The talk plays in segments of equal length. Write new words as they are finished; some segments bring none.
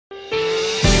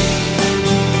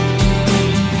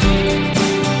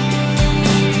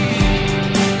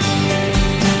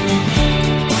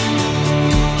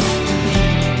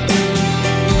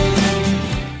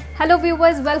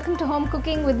viewers, welcome to Home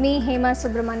Cooking with me, Hema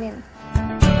Subramanian.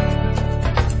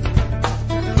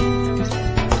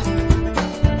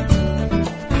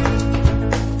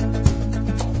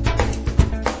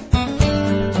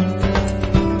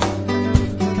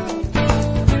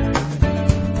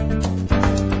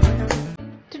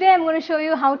 Today I'm going to show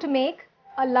you how to make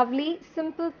a lovely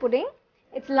simple pudding.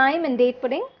 It's lime and date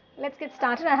pudding. Let's get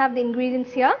started. I have the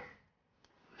ingredients here.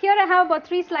 Here I have about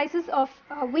 3 slices of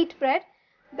wheat bread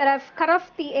that I've cut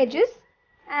off the edges,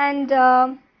 and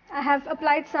I have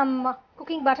applied some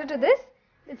cooking butter to this.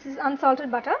 This is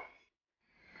unsalted butter.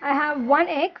 I have 1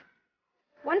 egg,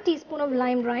 1 teaspoon of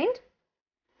lime rind.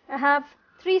 I have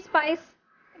 3 spice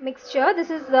mixture. This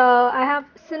is I have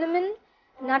cinnamon,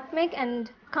 nutmeg and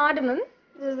cardamom.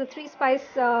 This is the 3 spice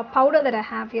powder that I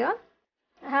have here.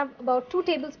 I have about 2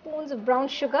 tablespoons of brown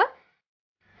sugar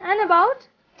and about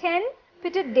 10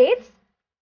 pitted dates.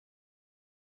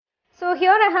 So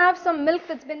here I have some milk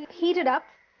that's been heated up.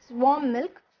 It's warm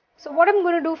milk. So what I'm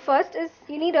going to do first is,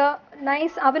 you need a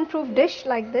nice oven proof dish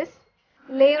like this.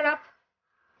 Layer up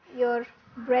your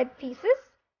bread pieces.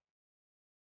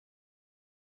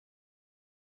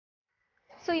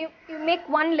 So you make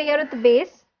 1 layer at the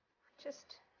base.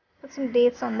 Just put some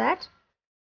dates on that.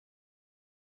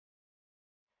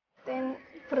 Then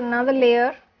put another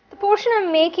layer. The portion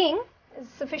I'm making is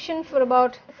sufficient for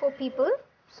about 4 people.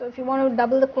 So if you want to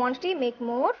double the quantity, make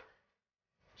more.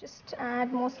 Just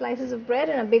add more slices of bread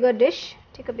in a bigger dish.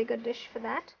 Take a bigger dish for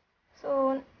that.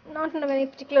 So not in any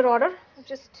particular order,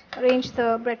 just arrange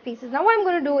the bread pieces. Now what I'm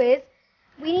going to do is,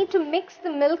 we need to mix the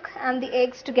milk and the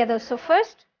eggs together. So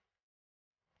first,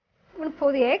 I'm going to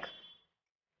pour the egg.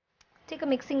 Take a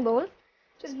mixing bowl.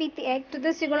 Just beat the egg. To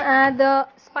this you're going to add the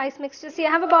spice mixture. See, I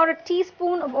have about a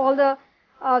teaspoon of all the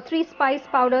 3 spice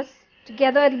powders.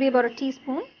 Together it will be about a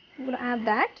teaspoon. I'm going to add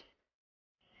that.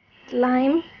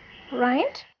 Lime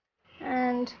rind,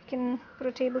 and you can put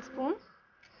a tablespoon.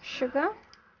 Sugar,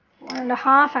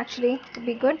 1.5 actually would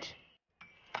be good.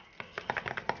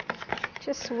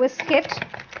 Just whisk it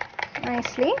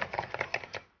nicely.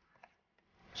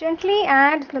 Gently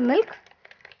add the milk.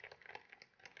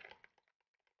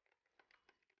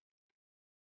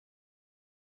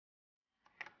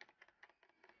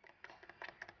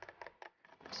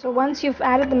 So once you've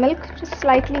added the milk, just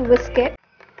slightly whisk it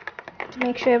to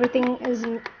make sure everything is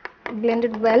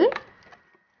blended well.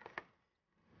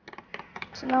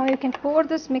 So now you can pour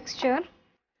this mixture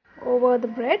over the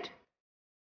bread.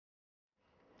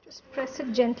 Just press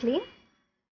it gently.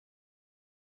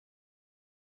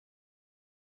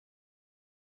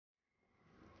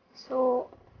 So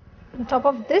on top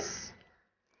of this,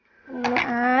 I'm going to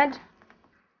add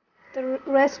the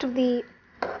rest of the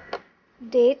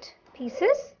date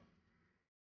pieces.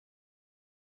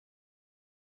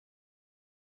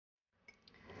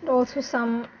 And also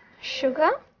some sugar.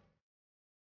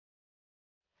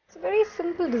 It's a very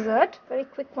simple dessert, very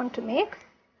quick one to make.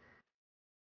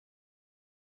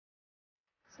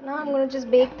 So now I'm going to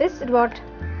just bake this at about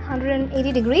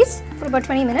 180 degrees for about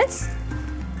 20 minutes.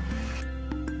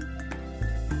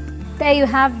 There you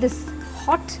have this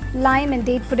hot lime and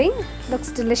date pudding.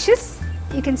 Looks delicious.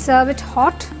 You can serve it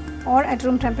hot or at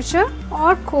room temperature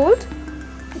or cold.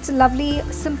 It's a lovely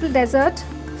simple dessert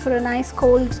for a nice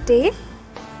cold day.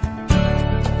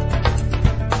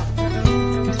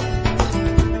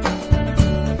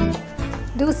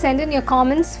 Do send in your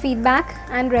comments, feedback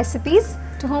and recipes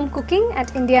to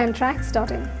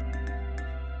homecooking@indiaandtracks.in.